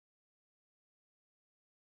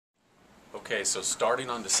Okay, so starting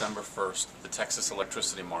on December 1st, the Texas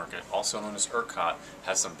electricity market, also known as ERCOT,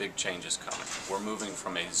 has some big changes coming. We're moving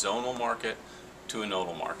from a zonal market to a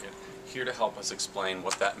nodal market. Here to help us explain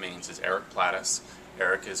what that means is Eric Plattis.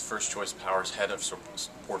 Eric is First Choice Power's head of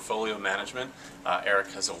portfolio management.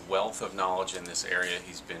 Eric has a wealth of knowledge in this area.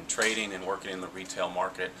 He's been trading and working in the retail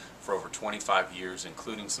market for over 25 years,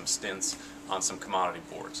 including some stints on some commodity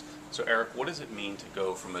boards. So Eric, what does it mean to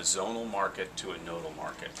go from a zonal market to a nodal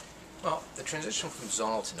market? Well, the transition from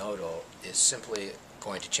zonal to nodal is simply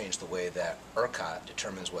going to change the way that ERCOT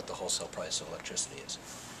determines what the wholesale price of electricity is.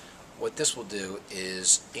 What this will do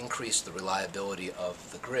is increase the reliability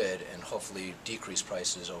of the grid and hopefully decrease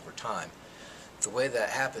prices over time. The way that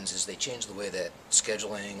happens is they change the way that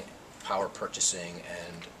scheduling, power purchasing,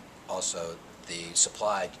 and also the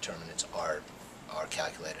supply determinants are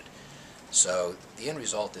calculated. So the end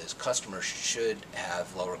result is customers should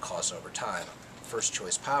have lower costs over time. First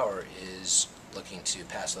Choice Power is looking to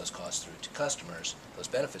pass those costs through to customers, those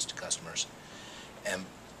benefits to customers, and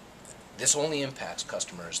this only impacts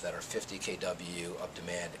customers that are 50 kW of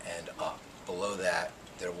demand and up. Below that,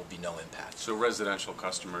 there will be no impact. So residential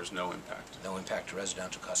customers, no impact? No impact to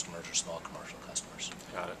residential customers or small commercial customers.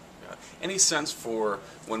 Got it. Any sense for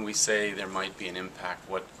when we say there might be an impact,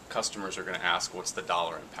 what customers are going to ask, what's the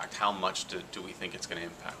dollar impact? How much do we think it's going to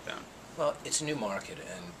impact them? Well, it's a new market,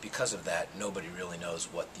 and because of that, nobody really knows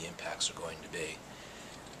what the impacts are going to be.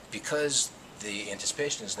 Because the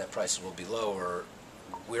anticipation is that prices will be lower,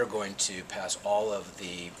 we're going to pass all of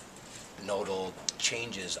the nodal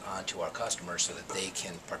changes onto our customers so that they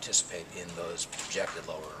can participate in those projected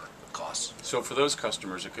lower costs. So for those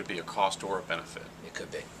customers, it could be a cost or a benefit? It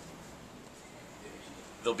could be.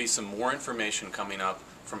 There'll be some more information coming up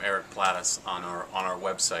from Eric Plattis on our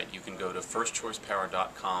website. You can go to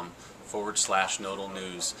firstchoicepower.com/nodal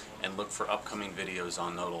news and look for upcoming videos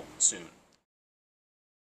on nodal soon.